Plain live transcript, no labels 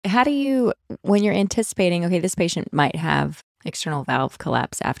how do you, when you're anticipating, okay, this patient might have external valve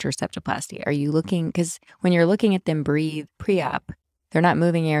collapse after septoplasty, are you looking, because when you're looking at them breathe pre-op, they're not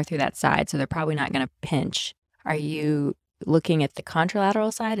moving air through that side, so they're probably not going to pinch. Are you looking at the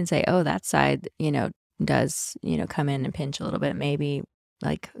contralateral side and say, oh, that side, does, come in and pinch a little bit, maybe?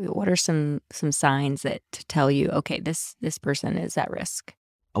 Like, what are some signs that to tell you, okay, this person is at risk?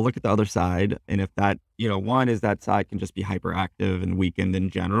 I'll look at the other side. And if that, one is that side can just be hyperactive and weakened in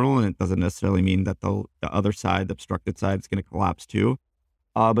general. And it doesn't necessarily mean that the other side, the obstructed side, is going to collapse too.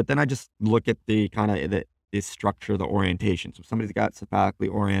 But then I just look at the kind of the structure, the orientation. So if somebody's got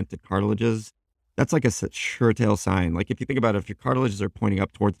cephagically oriented cartilages, that's like a sure tail sign. Like if you think about it, if your cartilages are pointing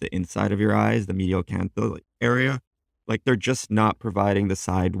up towards the inside of your eyes, the medial canthal area, like they're just not providing the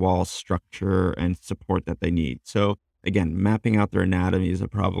sidewall structure and support that they need. So again, mapping out their anatomy is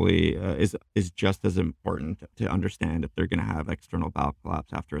probably is just as important to understand if they're going to have external valve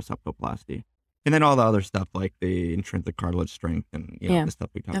collapse after a septoplasty. And then all the other stuff like the intrinsic cartilage strength and the stuff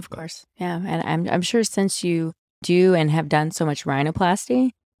we talked about. Of course, yeah. And I'm sure since you do and have done so much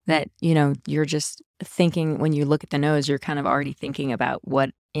rhinoplasty that you're just thinking, when you look at the nose, you're kind of already thinking about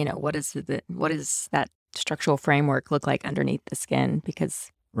what is that structural framework look like underneath the skin,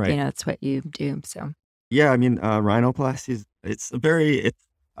 because that's what you do. So yeah, I mean, rhinoplasty is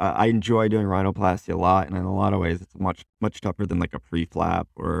I enjoy doing rhinoplasty a lot, and in a lot of ways, it's much tougher than like a pre-flap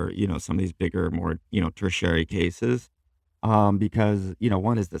or some of these bigger, more tertiary cases, because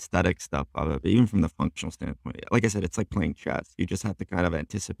one is the aesthetic stuff of it, but even from the functional standpoint, like I said, it's like playing chess. You just have to kind of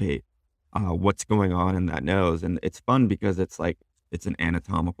anticipate what's going on in that nose, and it's fun because it's an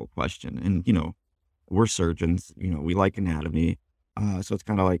anatomical question, and we're surgeons, we like anatomy, so it's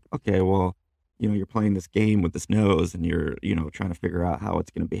kind of like, okay, well, you're playing this game with this nose and you're, trying to figure out how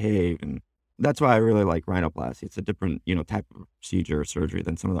it's going to behave. And that's why I really like rhinoplasty. It's a different, type of procedure or surgery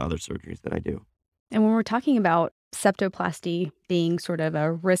than some of the other surgeries that I do. And when we're talking about septoplasty being sort of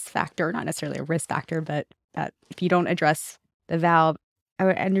a risk factor, not necessarily a risk factor, but that if you don't address the valve, I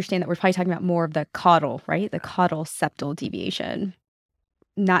would understand that we're probably talking about more of the caudal, right? The caudal septal deviation,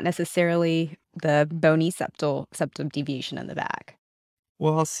 not necessarily the bony septum deviation in the back.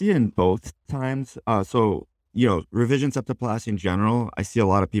 Well, I'll see it in both times. So, revision septoplasty in general, I see a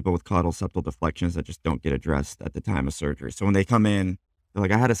lot of people with caudal septal deflections that just don't get addressed at the time of surgery. So when they come in, they're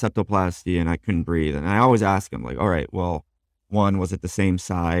like, I had a septoplasty and I couldn't breathe. And I always ask them, like, all right, well, one, was it the same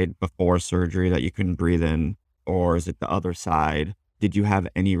side before surgery that you couldn't breathe in? Or is it the other side? Did you have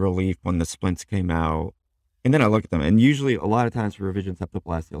any relief when the splints came out? And then I look at them. And usually, a lot of times for revision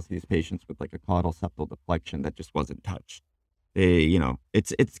septoplasty, I'll see these patients with like a caudal septal deflection that just wasn't touched.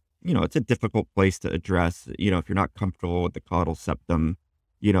 It's a difficult place to address, if you're not comfortable with the caudal septum,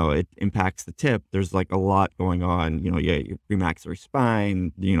 it impacts the tip. There's like a lot going on, your premaxillary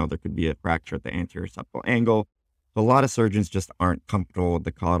spine, there could be a fracture at the anterior septal angle. So a lot of surgeons just aren't comfortable with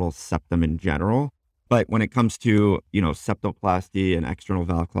the caudal septum in general. But when it comes to, septoplasty and external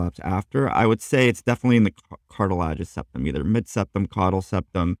valve collapse after, I would say it's definitely in the cartilaginous septum, either mid-septum, caudal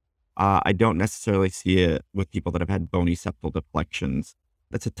septum. I don't necessarily see it with people that have had bony septal deflections.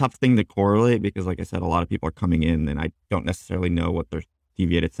 That's a tough thing to correlate because, like I said, a lot of people are coming in and I don't necessarily know what their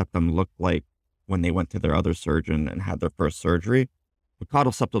deviated septum looked like when they went to their other surgeon and had their first surgery. But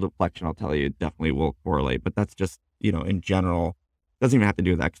caudal septal deflection, I'll tell you, definitely will correlate. But that's just, in general, doesn't even have to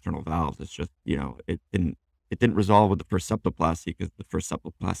do with external valves. It's just, it didn't resolve with the first septoplasty because the first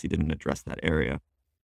septoplasty didn't address that area.